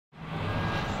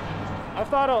I've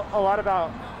thought a lot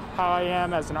about how I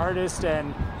am as an artist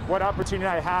and what opportunity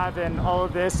I have in all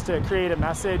of this to create a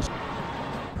message.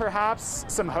 Perhaps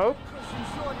some hope.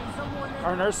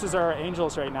 Our nurses are our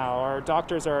angels right now. Our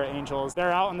doctors are our angels.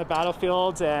 They're out on the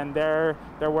battlefield and they're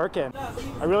working.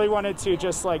 I really wanted to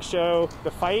just like show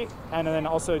the fight and then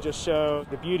also just show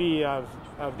the beauty of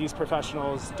these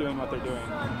professionals doing what they're doing.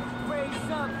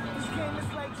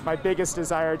 My biggest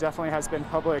desire definitely has been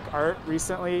public art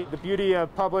recently. The beauty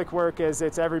of public work is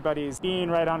it's everybody's. Being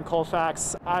right on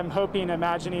Colfax, I'm hoping,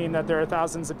 imagining that there are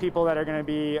thousands of people that are going to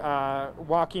be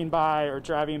walking by or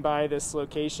driving by this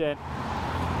location.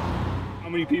 How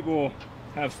many people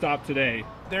have stopped today?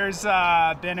 There's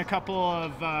been a couple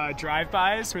of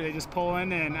drive-bys where they just pull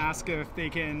in and ask if they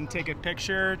can take a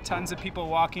picture. Tons of people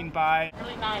walking by.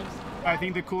 Really nice. I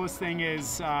think the coolest thing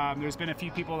is there's been a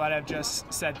few people that have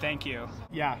just said thank you.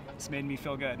 Yeah, it's made me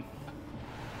feel good.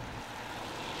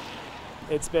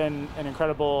 It's been an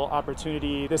incredible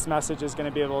opportunity. This message is going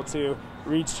to be able to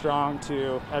reach strong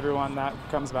to everyone that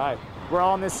comes by. We're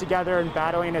all in this together and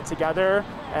battling it together,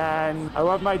 and I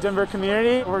love my Denver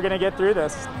community. We're going to get through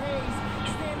this.